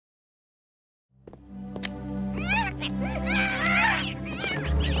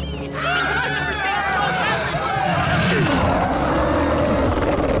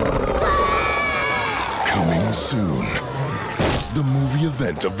Coming soon. The movie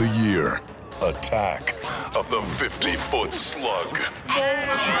event of the year. Attack of the 50-foot slug.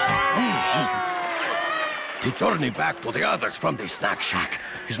 The journey back to the others from the snack shack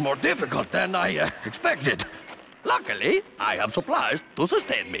is more difficult than I expected. Luckily, I have supplies to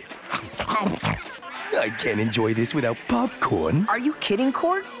sustain me. I can't enjoy this without popcorn. Are you kidding,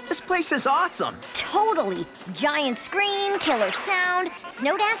 Court? This place is awesome. Totally. Giant screen, killer sound,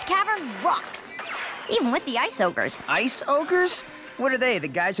 Snowdance cavern rocks. Even with the Ice Ogres. Ice Ogres? What are they, the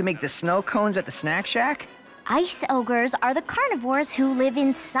guys who make the snow cones at the snack shack? Ice Ogres are the carnivores who live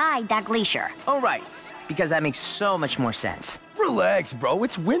inside that glacier. Oh, right. Because that makes so much more sense. Relax, bro.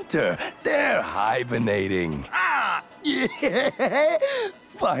 It's winter. They're hibernating. Ah! Yeah!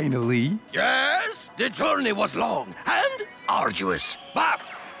 Finally. Yes, the journey was long and arduous. But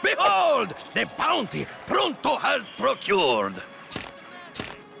behold, the bounty Pronto has procured.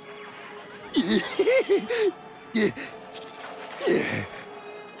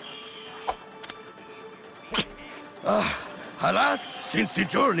 Alas, since the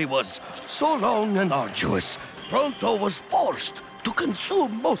journey was so long and arduous, Pronto was forced to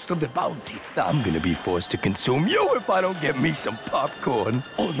consume most of the bounty. I'm gonna be forced to consume you if I don't get me some popcorn.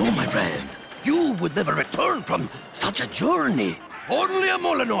 Oh no, my friend. You would never return from such a journey. Only a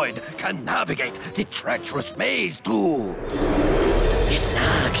Molenoid can navigate the treacherous maze to the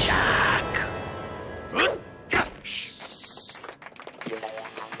snack shack.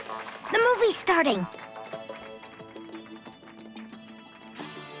 The movie's starting.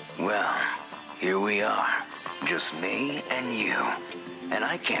 Well, here we are. Just me and you. And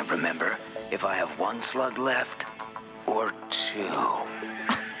I can't remember if I have one slug left or two.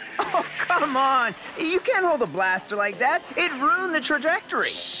 Oh, come on! You can't hold a blaster like that. It'd ruin the trajectory.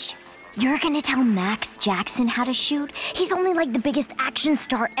 Shh! You're gonna tell Max Jackson how to shoot? He's only like the biggest action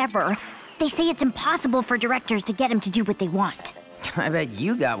star ever. They say it's impossible for directors to get him to do what they want. I bet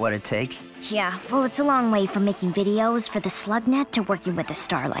you got what it takes. Yeah, well, it's a long way from making videos for the SlugNet to working with a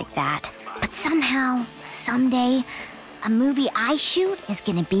star like that. But somehow, someday, a movie I shoot is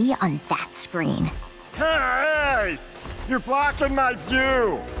gonna be on that screen. Hey! You're blocking my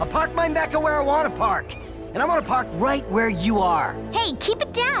view! I'll park mine back where I want to park. And I want to park right where you are. Hey, keep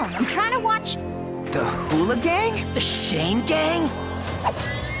it down. I'm trying to watch... The Hooligang? The Shane gang?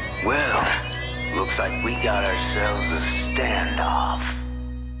 Well, looks like we got ourselves a standoff.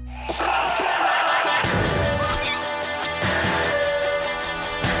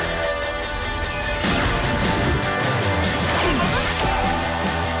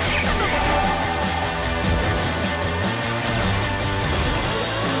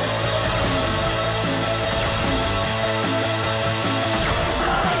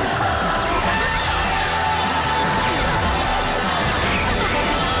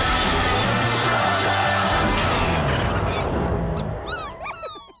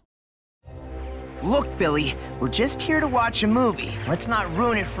 Look, Billy, we're just here to watch a movie. Let's not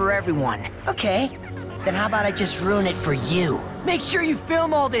ruin it for everyone. Okay, then how about I just ruin it for you? Make sure you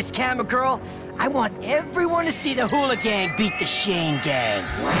film all this, camera girl. I want everyone to see the Hooligang beat the Shane gang.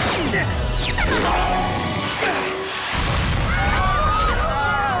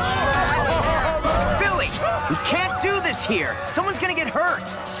 Billy, we can't do this here. Someone's gonna get hurt.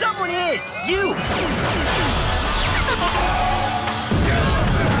 Someone is! You!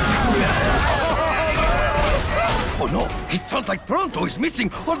 Oh no, it sounds like Pronto is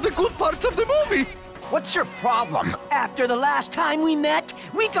missing all the good parts of the movie. What's your problem? After the last time we met,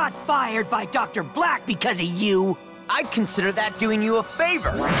 we got fired by Dr. Blakk because of you. I'd consider that doing you a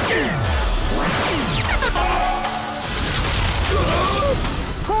favor.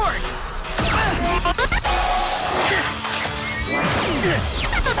 Cord!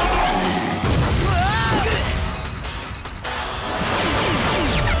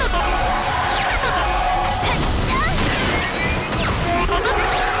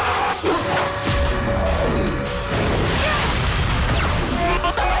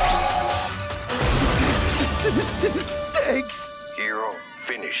 Thanks. You're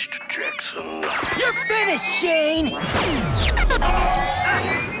finished, Jackson. You're finished, Shane!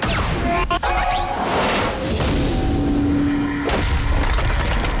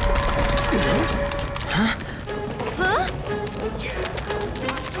 Huh?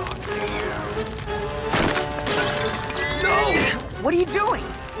 No! What are you doing?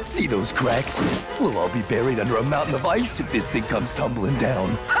 See those cracks? We'll all be buried under a mountain of ice if this thing comes tumbling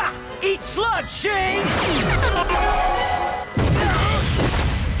down. Ha! Eat slug, Shane!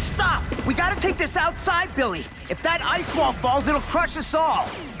 Stop! We gotta take this outside, Billy. If that ice wall falls, it'll crush us all.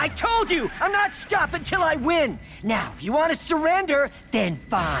 I told you, I'm not stopping till I win. Now, if you want to surrender, then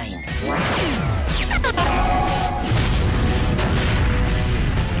fine.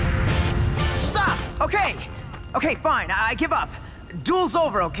 Stop! Okay. Okay, fine. I give up. Duel's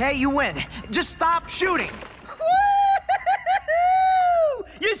over, okay? You win. Just stop shooting. Woo!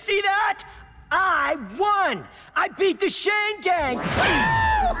 You see that? I won! I beat the Shane gang!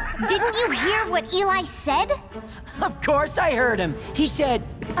 Didn't you hear what Eli said? Of course I heard him. He said,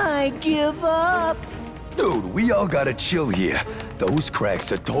 I give up. Dude, we all gotta chill here. Those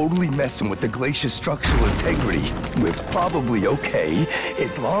cracks are totally messing with the glacier's structural integrity. We're probably okay,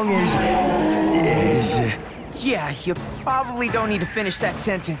 as long as... Yeah, you probably don't need to finish that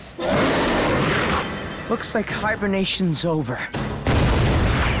sentence. Looks like hibernation's over.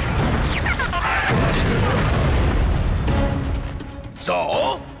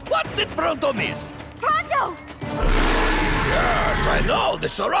 So, what did Pronto miss? Pronto! Yes, I know. The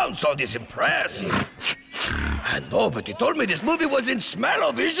surround sound is impressive. And nobody told me this movie was in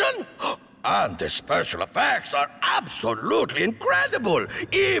smell-o-vision. And the special effects are absolutely incredible,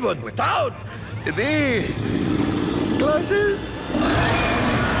 even without the glasses.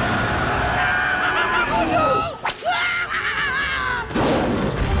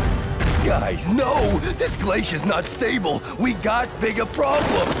 Guys, no! This glacier's not stable! We got bigger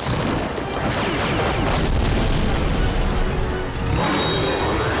problems!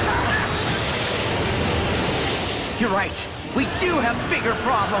 You're right. We do have bigger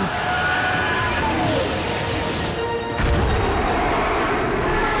problems.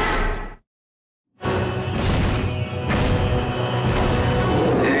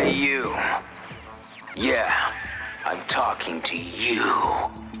 Hey, you. Yeah, I'm talking to you.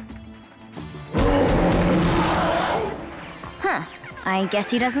 Huh. I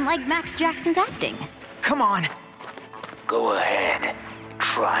guess he doesn't like Max Jackson's acting. Come on. Go ahead.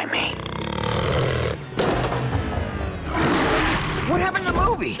 Try me. What happened to the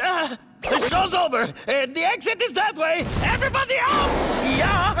movie? The show's over. The exit is that way. Everybody out!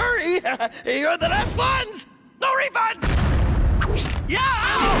 Yeah, hurry! You're the last ones! No refunds! Yeah!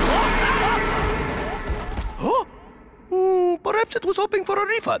 Huh? Perhaps it was hoping for a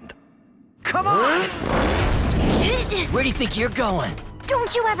refund. Come on! Where do you think you're going?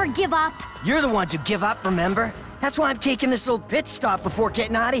 Don't you ever give up? You're the ones who give up, remember? That's why I'm taking this little pit stop before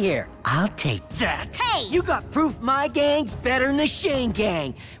getting out of here. I'll take that. Hey! You got proof my gang's better than the Shane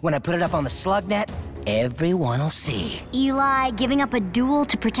gang. When I put it up on the SlugNet, everyone'll see. Eli giving up a duel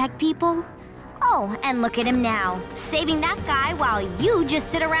to protect people? Oh, and look at him now, saving that guy while you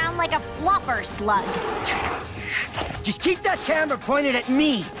just sit around like a flopper slug. Just keep that camera pointed at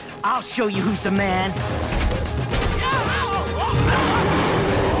me. I'll show you who's the man.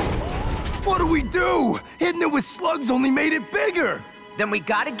 What do we do? Hitting it with slugs only made it bigger! Then we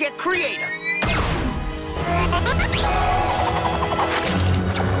gotta get creative.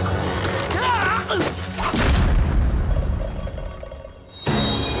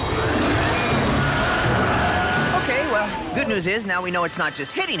 Okay, well, good news is now we know it's not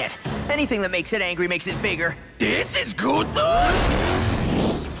just hitting it. Anything that makes it angry makes it bigger. This is good news!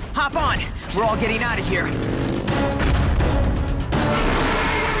 Hop on. We're all getting out of here.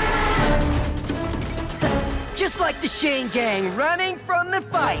 Just like the Shane gang, running from the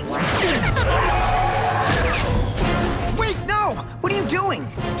fight. Wait, no! What are you doing?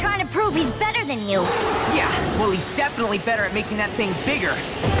 Trying to prove he's better than you. Yeah, well, he's definitely better at making that thing bigger.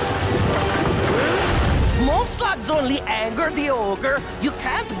 Most slugs only anger the ogre. You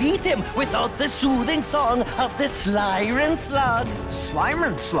can't beat him without the soothing song of the Slyren slug.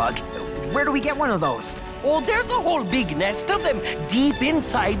 Slyren slug? Where do we get one of those? Oh, there's a whole big nest of them deep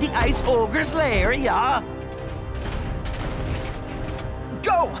inside the Ice Ogre's lair, yeah.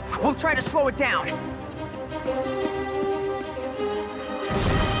 Go! We'll try to slow it down.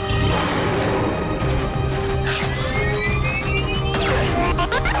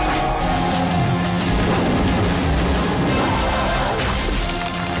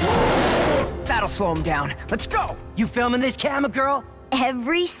 That'll slow him down. Let's go! You filming this, camera girl?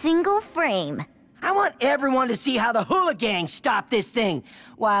 Every single frame. I want everyone to see how the Hooligang stopped this thing,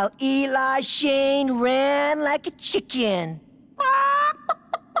 while Eli Shane ran like a chicken.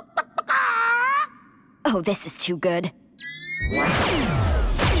 Oh, this is too good.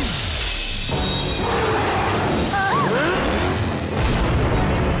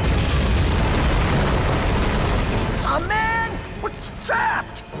 Oh, man! We're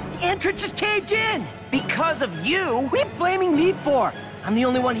trapped! The entrance is caved in! Because of you? What are you blaming me for? I'm the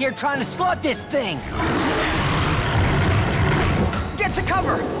only one here trying to slug this thing. Get Get to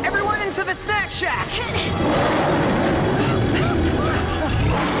cover! Everyone into the snack shack!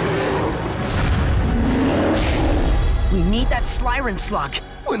 We need that Slyren slug.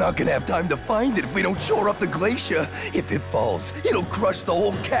 We're not gonna have time to find it if we don't shore up the glacier. If it falls, it'll crush the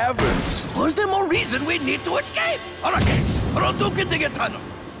whole cavern. All the more reason we need to escape. Okay, Rodu can dig a tunnel,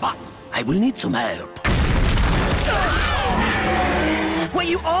 but I will need some help. What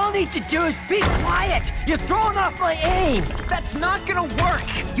you all need to do is be quiet! You're throwing off my aim! That's not gonna work!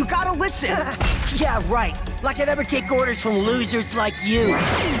 You gotta listen! Yeah, right. Like I'd ever take orders from losers like you.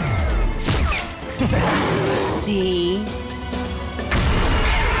 See?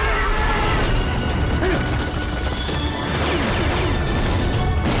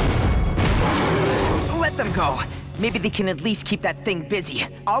 Let them go. Maybe they can at least keep that thing busy.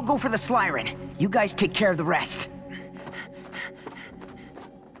 I'll go for the Slyren. You guys take care of the rest.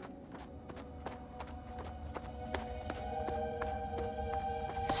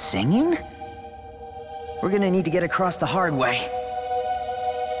 Singing? We're gonna need to get across the hard way.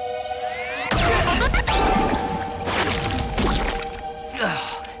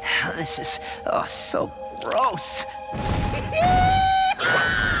 Ugh, this is so gross.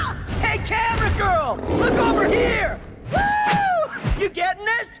 Hey, camera girl! Look over here! Woo! You getting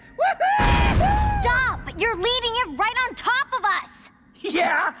this? Woohoo! Stop! You're leaving it right on top of us!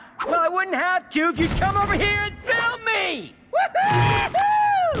 Yeah? Well, I wouldn't have to if you'd come over here and film me! Woohoo!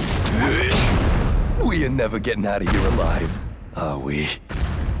 We are never getting out of here alive, are we?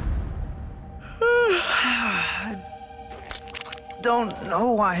 Don't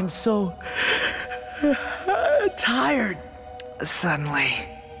know why I'm so tired suddenly.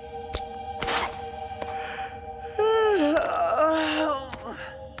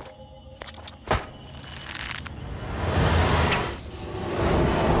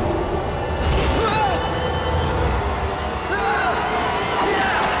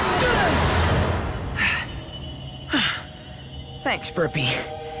 Thanks, Burpee.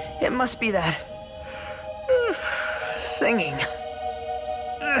 It must be that singing.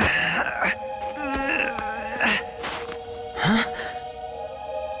 Huh?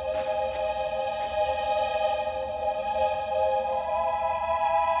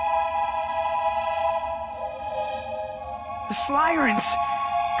 The Slyrens!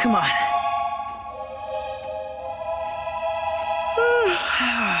 Come on.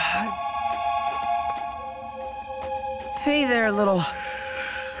 Hey there, little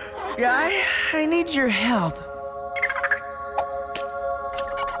guy. I need your help.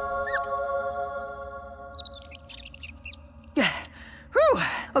 Whew.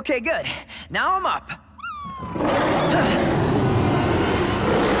 Okay, good. Now I'm up.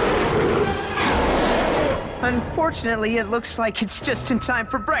 Unfortunately, it looks like it's just in time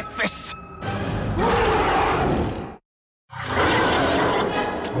for breakfast.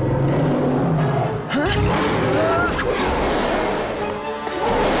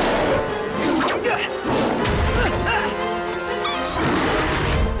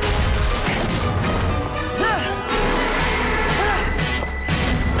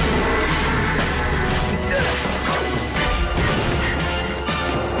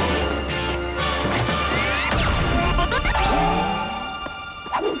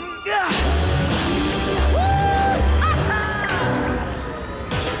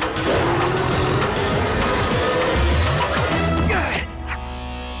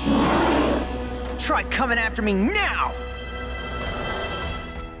 Try coming after me now!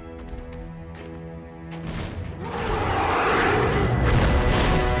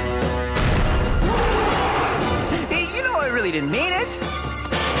 You know I really didn't mean it!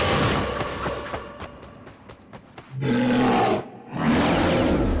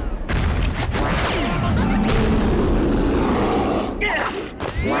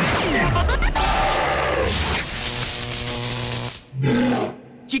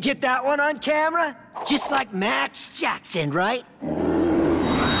 Did you get that one on camera? Just like Max Jackson, right?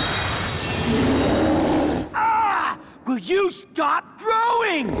 Ah! Will you stop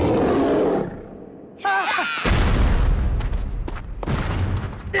growing?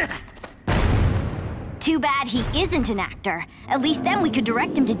 Too bad he isn't an actor. At least then we could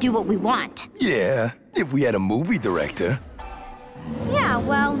direct him to do what we want. Yeah, if we had a movie director. Yeah,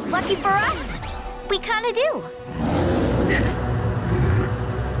 well, lucky for us, we kinda do.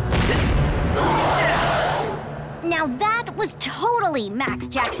 Now that was totally Max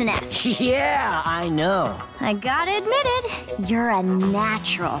Jackson-esque. Yeah, I know. I gotta admit it, you're a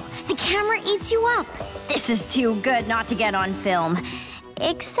natural. The camera eats you up. This is too good not to get on film.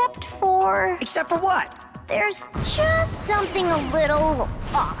 Except for... Except for what? There's just something a little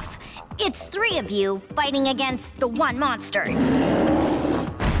off. It's 3 of you fighting against the one monster.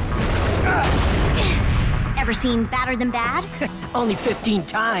 Ever seen Badder Than Bad? Only 15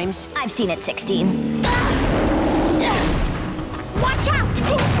 times. I've seen it 16. Watch out!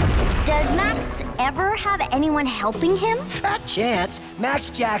 Does Max ever have anyone helping him? Fat chance. Max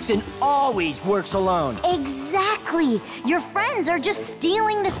Jackson always works alone. Exactly. Your friends are just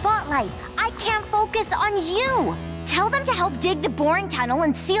stealing the spotlight. I can't focus on you. Tell them to help dig the boring tunnel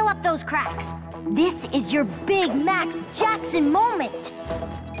and seal up those cracks. This is your big Max Jackson moment.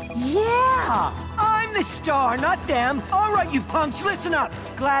 Yeah! I'm the star, not them. All right, you punks, listen up.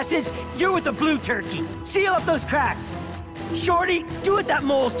 Glasses, you're with the blue turkey. Seal up those cracks. Shorty, do what that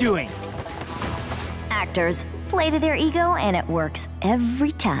mole's doing. Actors play to their ego, and it works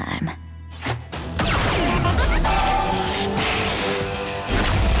every time.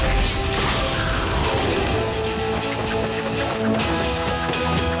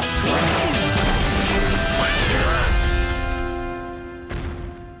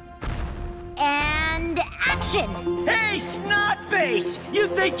 And action! Hey, Snotface! You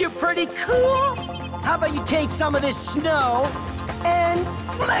think you're pretty cool? How about you take some of this snow and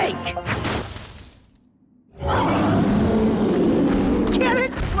flake? Get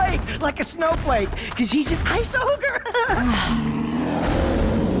it? Flake, like a snowflake, because he's an ice ogre.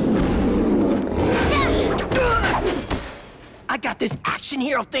 I got this action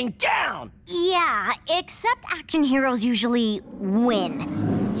hero thing down. Yeah, except action heroes usually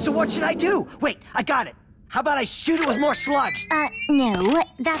win. So what should I do? Wait, I got it. How about I shoot it with more slugs? No,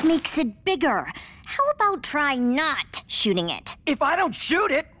 that makes it bigger. How about try not shooting it? If I don't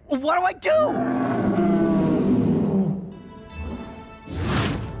shoot it, what do I do?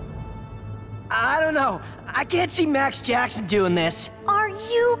 I don't know. I can't see Max Jackson doing this. Are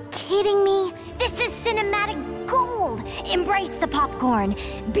you kidding me? This is cinematic gold. Embrace the popcorn.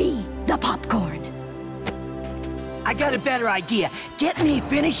 Be the popcorn. I got a better idea. Get me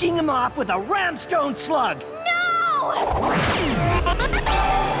finishing him off with a ramstone slug. No!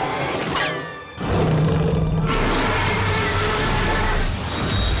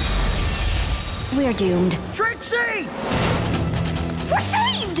 We're doomed. Trixie! We're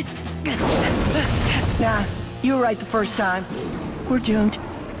saved! Nah, you were right the first time. We're doomed.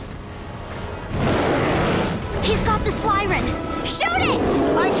 He's got the Slyren. Shoot it!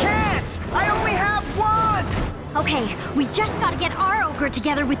 I can't! I only have one! Okay, we just gotta get our ogre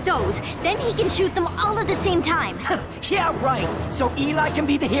together with those. Then he can shoot them all at the same time. Yeah, right. So Eli can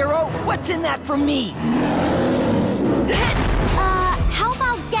be the hero? What's in that for me? How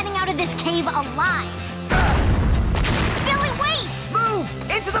about getting out of this cave alive? Billy, wait! Move!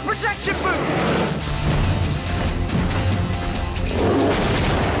 Into the projection booth!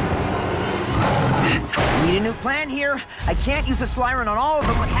 Need a new plan here. I can't use a Slyren on all of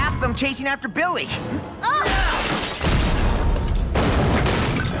them with half of them chasing after Billy.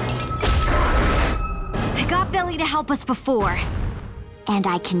 I got Billy to help us before. And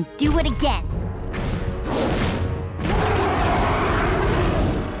I can do it again.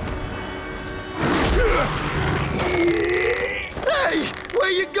 Hey,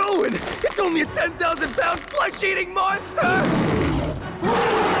 where you going? It's only a 10,000-pound flesh-eating monster!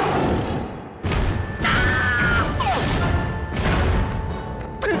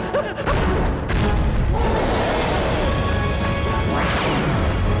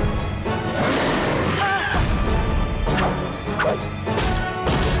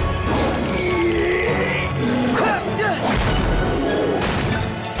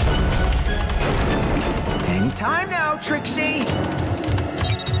 Anytime now, Trixie!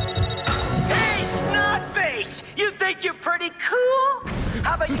 Hey, Snotface! You think you're pretty cool?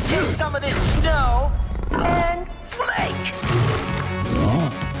 How about you take some of this snow and flake?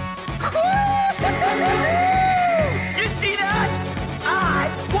 You see that? I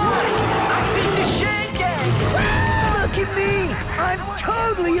won! I beat the Shane gang! Look at me! I'm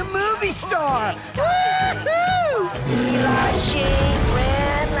totally a movie star! Woohoo! Eli Shane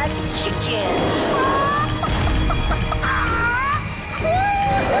ran like a chicken.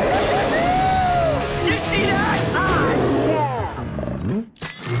 You see that?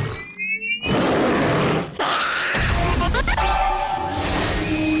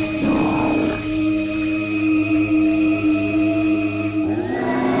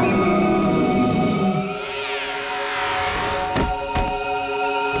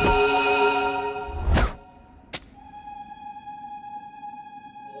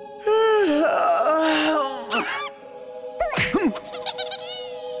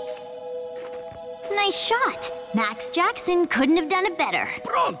 Nice shot. Max Jackson couldn't have done it better.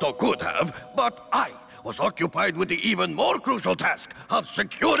 Pronto could have, but I was occupied with the even more crucial task of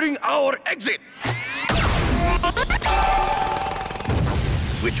securing our exit.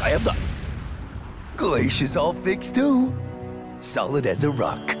 Which I have done. Glacier's all fixed too. Solid as a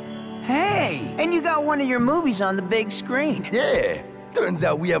rock. Hey, and you got one of your movies on the big screen. Yeah, turns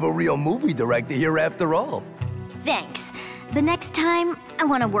out we have a real movie director here after all. Thanks. But next time, I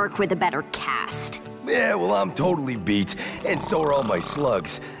want to work with a better cast. Yeah, well, I'm totally beat, and so are all my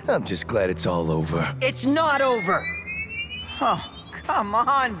slugs. I'm just glad it's all over. It's not over. Oh, come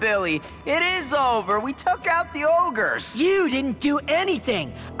on, Billy. It is over. We took out the ogres. You didn't do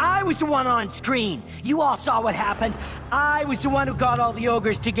anything. I was the one on screen. You all saw what happened. I was the one who got all the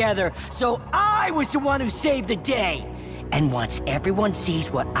ogres together, so I was the one who saved the day. And once everyone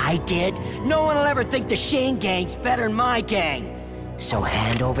sees what I did, no one will ever think the Shane gang's better than my gang. So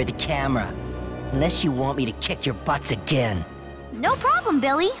hand over the camera. Unless you want me to kick your butts again. No problem,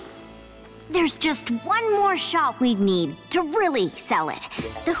 Billy. There's just one more shot we'd need to really sell it.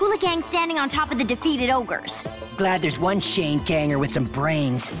 The Hooligang standing on top of the defeated ogres. Glad there's one Shane ganger with some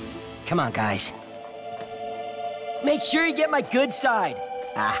brains. Come on, guys. Make sure you get my good side.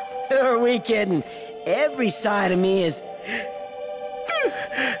 Ah, who are we kidding? Every side of me is...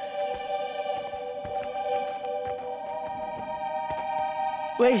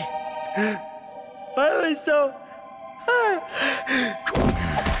 Wait. Why am I so...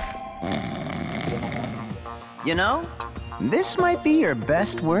 You know, this might be your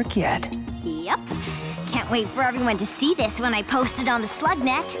best work yet. Yep. Can't wait for everyone to see this when I post it on the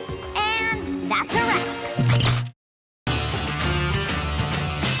SlugNet. And that's a wrap.